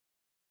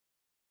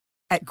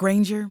At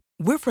Granger,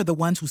 we're for the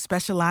ones who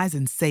specialize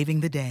in saving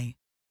the day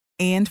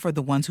and for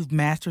the ones who've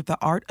mastered the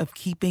art of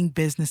keeping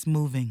business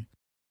moving.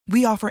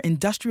 We offer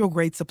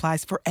industrial-grade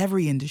supplies for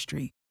every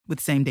industry with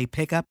same-day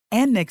pickup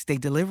and next-day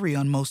delivery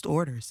on most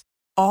orders,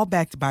 all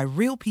backed by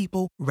real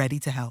people ready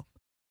to help.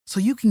 So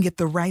you can get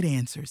the right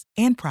answers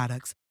and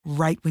products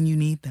right when you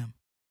need them.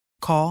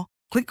 Call,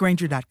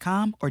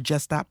 clickgranger.com, or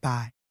just stop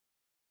by.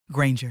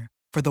 Granger,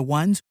 for the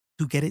ones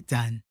who get it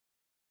done.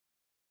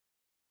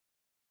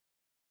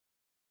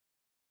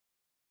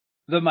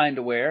 The Mind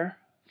Aware,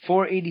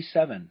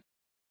 487.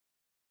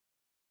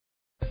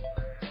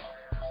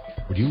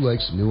 Would you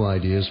like some new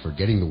ideas for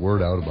getting the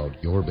word out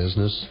about your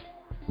business?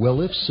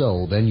 Well, if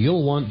so, then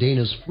you'll want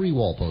Dana's free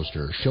wall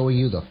poster showing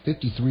you the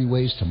 53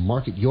 ways to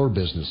market your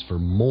business for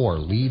more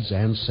leads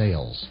and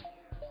sales.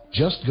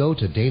 Just go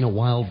to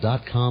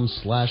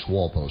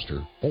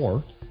danawild.com/wallposter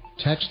or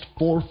text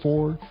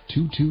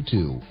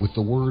 44222 with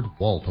the word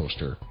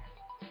wallposter.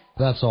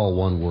 That's all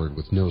one word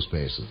with no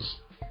spaces.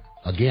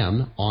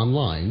 Again,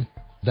 online,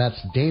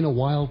 that's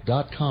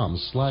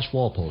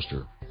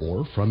danawild.com/wallposter,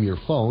 or from your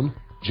phone,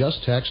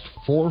 just text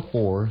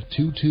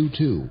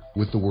 44222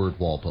 with the word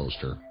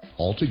wallposter,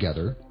 all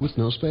together with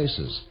no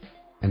spaces,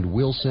 and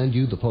we'll send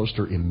you the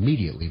poster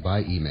immediately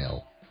by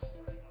email.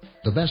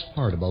 The best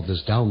part about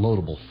this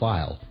downloadable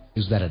file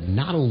is that it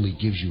not only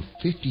gives you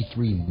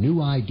 53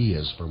 new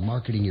ideas for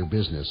marketing your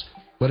business,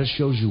 but it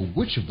shows you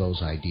which of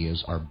those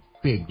ideas are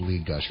big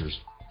lead gushers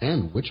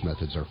and which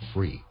methods are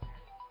free.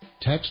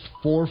 Text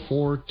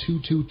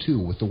 44222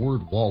 with the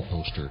word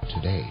wallposter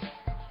today.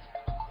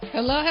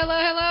 Hello,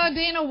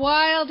 Dana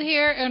Wild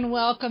here, and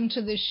welcome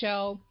to the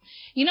show.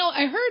 You know,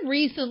 I heard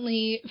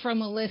recently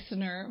from a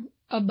listener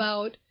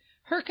about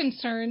her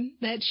concern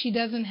that she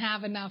doesn't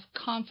have enough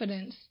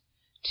confidence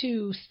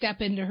to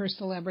step into her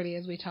celebrity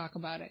as we talk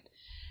about it.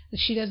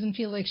 She doesn't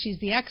feel like she's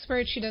the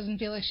expert. She doesn't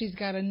feel like she's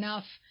got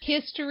enough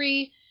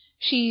history.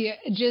 She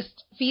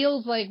just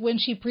feels like when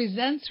she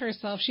presents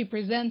herself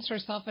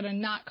in a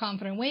not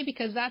confident way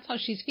because that's how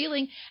she's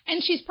feeling,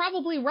 and she's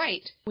probably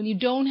right. When you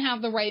don't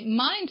have the right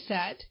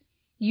mindset,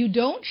 you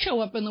don't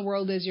show up in the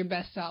world as your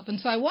best self. And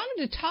so I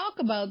wanted to talk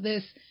about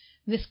this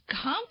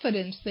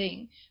confidence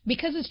thing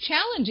because it's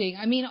challenging.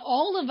 I mean,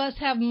 all of us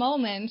have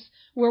moments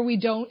where we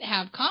don't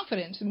have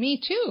confidence. Me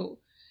too.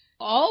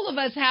 All of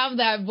us have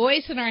that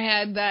voice in our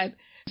head that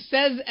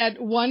says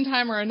at one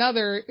time or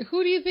another,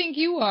 who do you think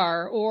you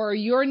are? Or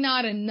you're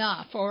not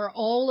enough, or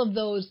all of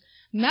those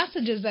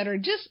messages that are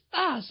just,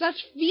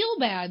 such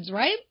feel-bads,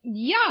 right?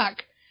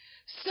 Yuck.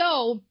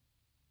 So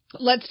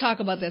let's talk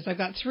about this. I've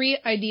got 3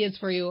 ideas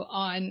for you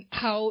on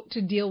how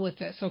to deal with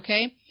this,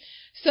 okay?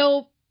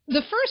 So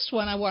the first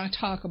one I want to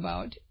talk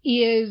about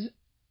is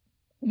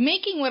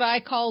making what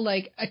I call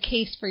like a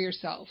case for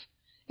yourself.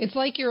 It's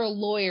like you're a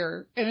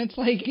lawyer, and it's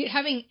like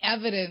having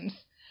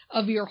evidence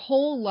of your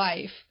whole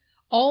life,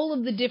 all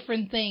of the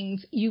different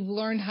things you've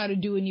learned how to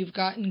do and you've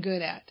gotten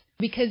good at.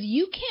 Because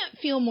you can't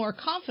feel more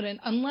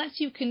confident unless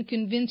you can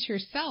convince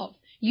yourself.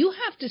 You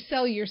have to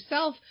sell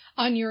yourself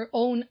on your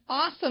own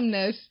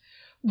awesomeness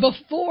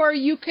before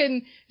you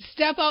can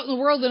step out in the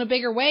world in a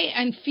bigger way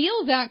and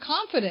feel that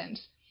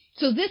confidence.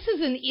 So this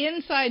is an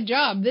inside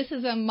job. This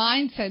is a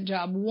mindset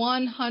job,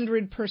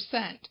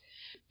 100%.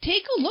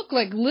 Take a look,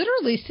 like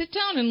literally sit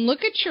down and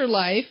look at your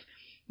life,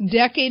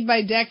 decade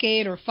by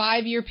decade or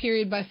 5-year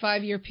period by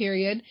 5-year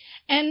period,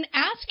 and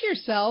ask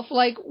yourself,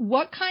 like,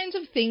 what kinds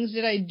of things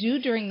did I do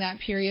during that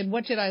period?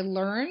 What did I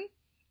learn?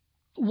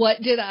 What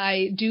did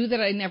I do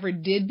that I never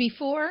did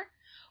before?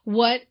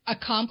 What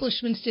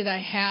accomplishments did I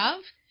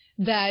have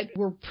that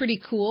were pretty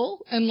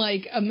cool and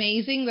like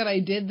amazing that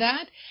I did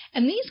that?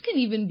 And these can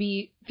even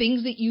be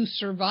things that you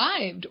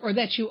survived or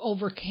that you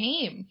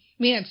overcame.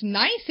 I mean, it's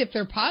nice if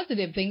they're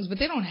positive things, but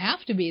they don't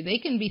have to be. They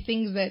can be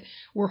things that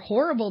were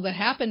horrible that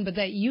happened, but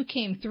that you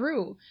came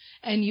through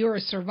and you're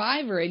a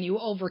survivor and you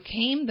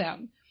overcame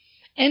them.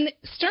 And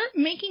start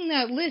making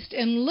that list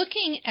and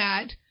looking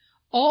at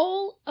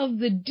all of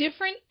the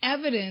different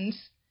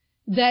evidence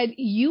that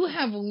you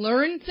have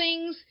learned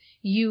things,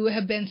 you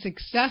have been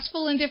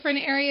successful in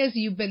different areas,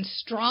 you've been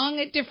strong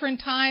at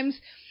different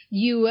times,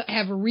 you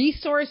have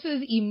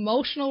resources,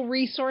 emotional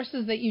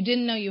resources that you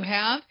didn't know you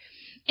have.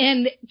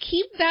 And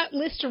keep that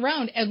list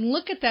around and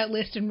look at that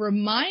list and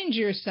remind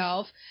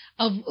yourself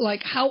of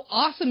like how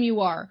awesome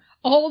you are,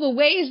 all the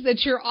ways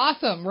that you're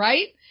awesome,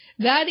 right?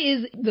 That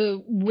is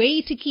the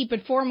way to keep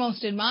it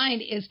foremost in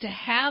mind, is to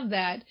have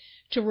that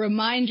to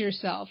remind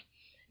yourself.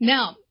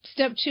 Now,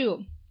 step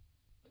 2,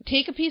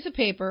 take a piece of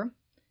paper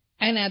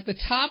and at the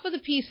top of the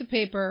piece of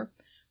paper,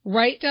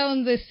 write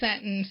down this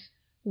sentence: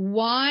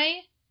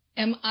 why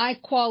am I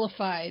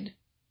qualified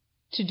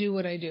to do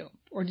what I do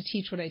or to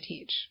teach what I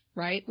teach,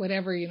 right?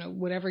 Whatever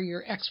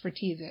your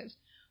expertise is.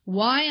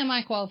 Why am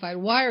I qualified?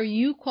 Why are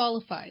you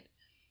qualified?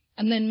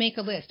 And then make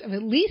a list of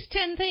at least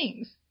 10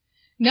 things.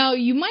 Now,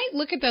 you might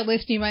look at that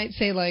list and you might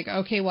say like,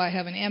 okay, well, I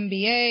have an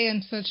MBA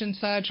and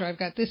such, or I've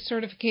got this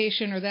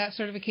certification or that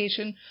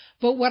certification.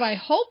 But what I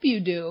hope you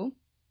do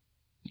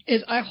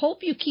is I hope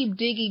you keep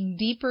digging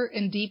deeper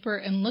and deeper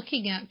and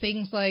looking at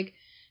things like,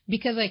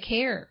 because I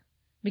care,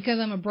 because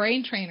I'm a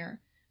brain trainer,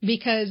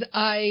 because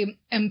I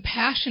am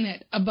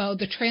passionate about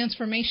the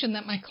transformation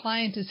that my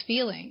client is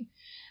feeling.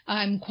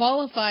 I'm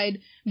qualified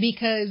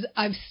because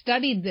I've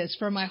studied this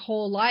for my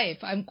whole life.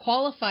 I'm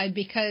qualified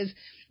because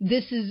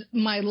this is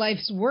my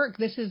life's work.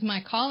 This is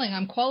my calling.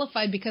 I'm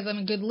qualified because I'm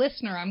a good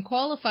listener. I'm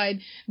qualified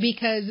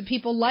because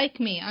people like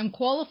me. I'm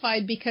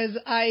qualified because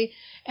I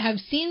have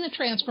seen the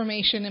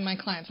transformation in my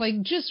clients.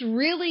 Like, just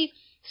really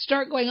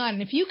start going on.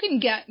 And if you can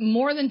get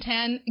more than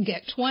 10,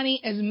 get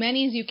 20, as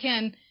many as you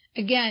can,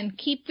 again,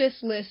 keep this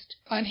list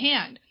on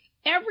hand.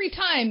 Every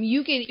time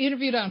you get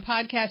interviewed on a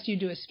podcast, you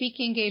do a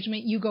speaking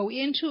engagement, you go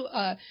into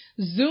a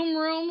Zoom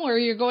room where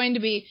you're going to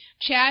be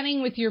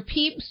chatting with your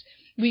peeps,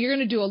 where you're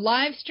going to do a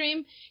live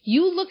stream,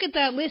 you look at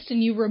that list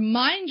and you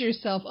remind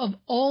yourself of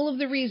all of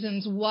the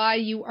reasons why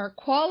you are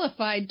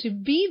qualified to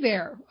be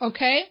there,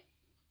 okay?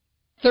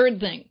 Third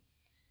thing.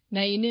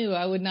 Now, you knew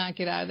I would not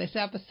get out of this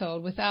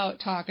episode without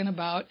talking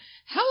about,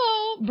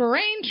 hello,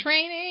 brain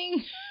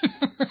training,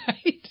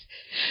 right?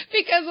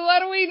 Because what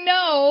do we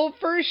know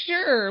for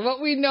sure?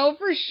 What we know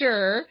for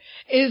sure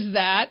is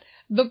that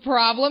the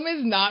problem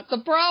is not the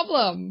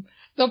problem.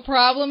 The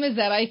problem is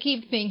that I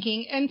keep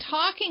thinking and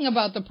talking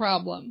about the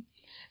problem.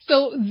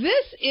 So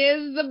this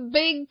is the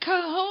big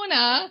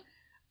kahuna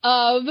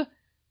of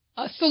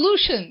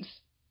solutions.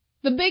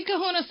 The big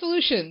kahuna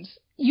solutions.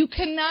 You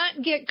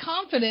cannot get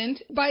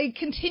confident by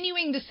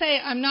continuing to say,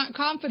 I'm not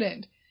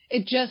confident.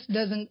 It just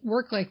doesn't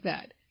work like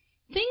that.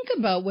 Think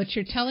about what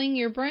you're telling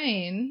your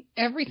brain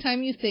every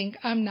time you think,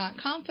 I'm not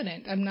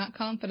confident, I'm not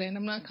confident,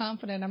 I'm not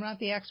confident, I'm not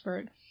the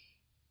expert.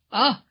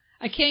 I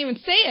can't even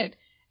say it.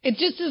 It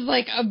just is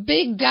like a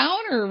big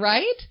downer,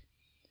 right?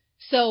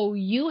 So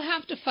you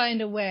have to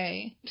find a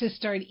way to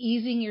start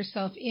easing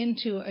yourself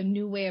into a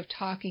new way of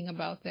talking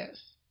about this.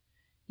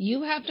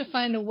 You have to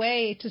find a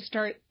way to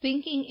start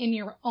thinking in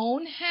your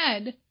own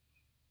head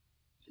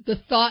the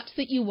thoughts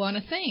that you want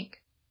to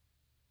think.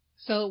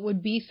 So it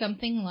would be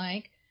something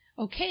like,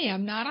 okay,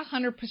 I'm not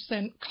 100%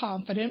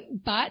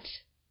 confident, but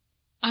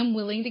I'm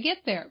willing to get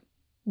there.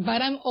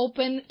 But I'm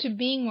open to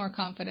being more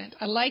confident.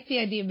 I like the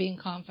idea of being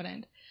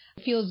confident.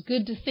 It feels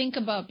good to think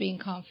about being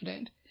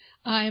confident.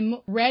 I'm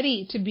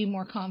ready to be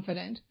more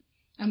confident.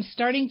 I'm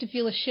starting to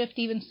feel a shift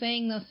even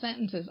saying those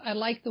sentences. I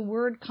like the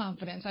word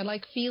confidence. I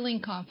like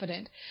feeling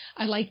confident.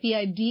 I like the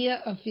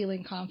idea of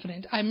feeling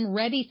confident. I'm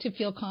ready to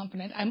feel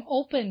confident. I'm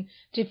open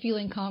to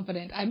feeling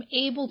confident. I'm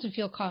able to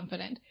feel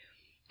confident.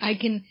 I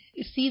can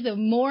see the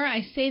more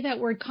I say that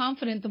word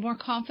confident, the more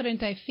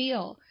confident I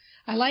feel.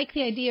 I like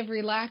the idea of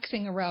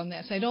relaxing around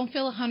this. I don't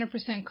feel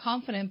 100%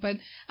 confident, but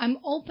I'm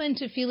open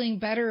to feeling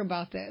better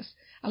about this.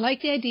 I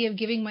like the idea of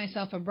giving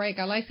myself a break.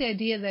 I like the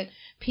idea that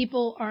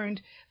people aren't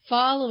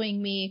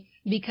following me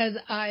because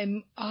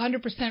I'm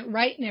 100%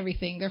 right in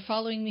everything. They're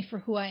following me for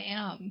who I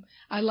am.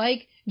 I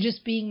like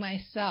just being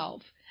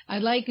myself. I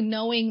like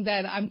knowing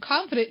that I'm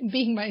confident in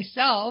being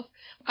myself.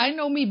 I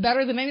know me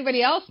better than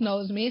anybody else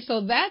knows me,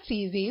 so that's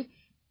easy.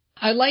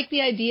 I like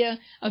the idea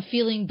of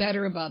feeling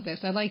better about this.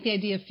 I like the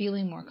idea of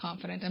feeling more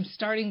confident. I'm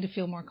starting to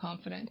feel more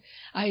confident.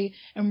 I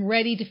am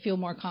ready to feel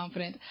more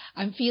confident.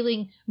 I'm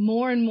feeling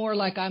more and more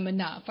like I'm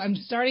enough. I'm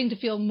starting to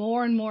feel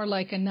more and more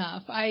like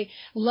enough. I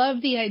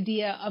love the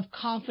idea of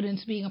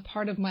confidence being a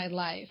part of my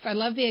life. I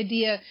love the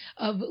idea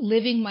of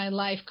living my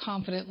life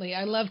confidently.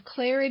 I love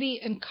clarity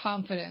and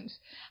confidence.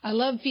 I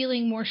love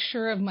feeling more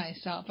sure of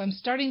myself. I'm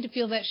starting to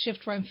feel that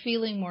shift where I'm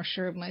feeling more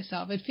sure of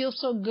myself. It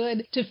feels so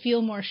good to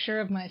feel more sure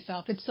of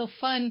myself. It's so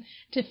fun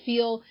to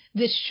feel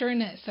this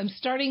sureness. I'm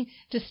starting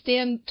to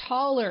stand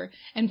taller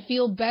and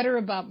feel better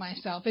about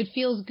myself. It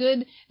feels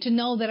good to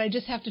know that I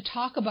just have to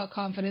talk about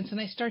confidence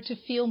and I start to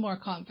feel more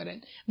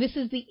confident. This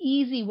is the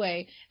easy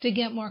way to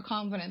get more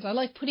confidence. I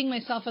like putting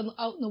myself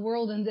out in the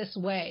world in this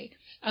way.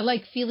 I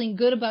like feeling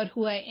good about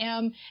who I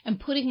am and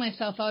putting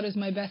myself out as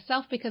my best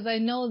self because I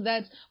know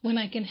that's when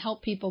I can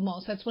help people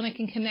most. That's when I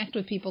can connect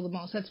with people the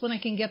most. That's when I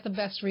can get the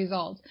best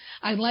results.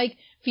 I like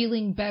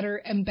feeling better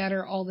and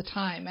better all the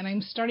time. And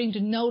I'm starting to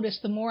notice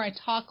the more I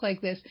talk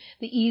like this,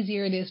 the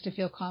easier it is to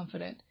feel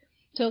confident.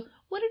 So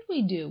what did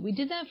we do? We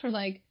did that for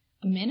like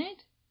a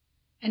minute.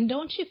 And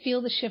don't you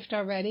feel the shift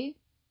already?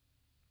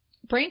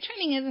 Brain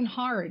training isn't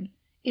hard.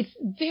 It's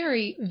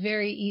very,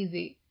 very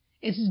easy.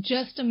 It's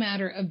just a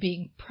matter of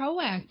being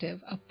proactive,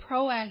 a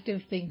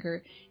proactive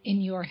thinker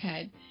in your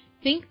head.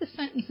 Think the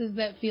sentences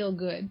that feel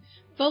good.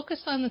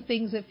 Focus on the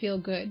things that feel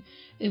good.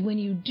 And when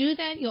you do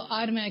that, you'll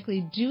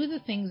automatically do the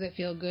things that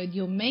feel good.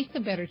 You'll make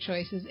the better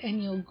choices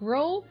and you'll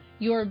grow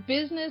your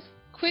business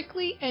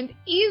quickly and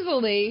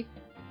easily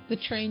the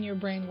Train Your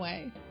Brain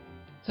way.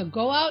 So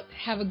go out,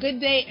 have a good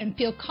day, and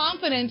feel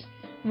confident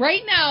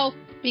right now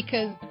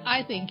because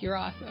I think you're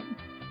awesome.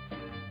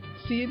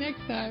 See you next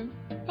time.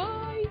 Bye.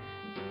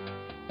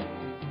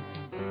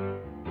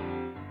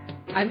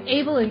 I'm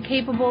able and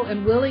capable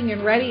and willing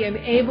and ready and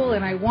able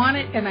and I want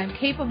it and I'm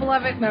capable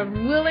of it and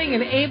I'm willing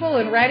and able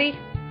and ready.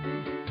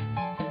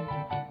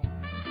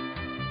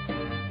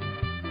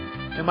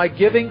 Am I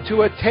giving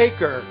to a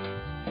taker?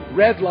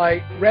 Red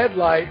light, red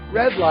light,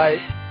 red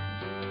light.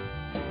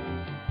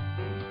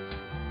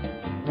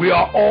 We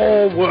are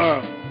all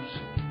worms,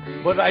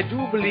 but I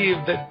do believe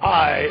that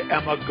I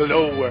am a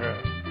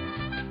glowworm.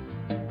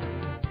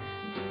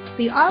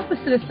 The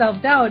opposite of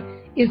self-doubt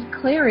is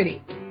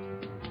clarity.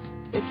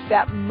 It's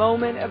that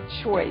moment of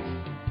choice.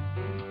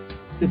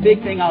 The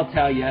big thing I'll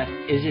tell you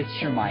is it's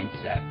your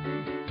mindset.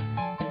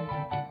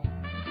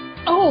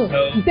 Oh,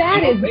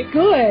 that is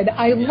good.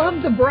 I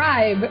love the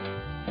bribe.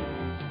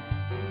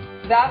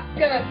 That's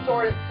going to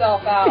sort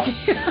itself out.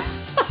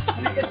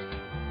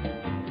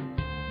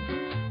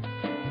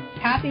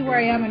 Happy where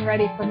I am and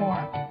ready for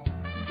more.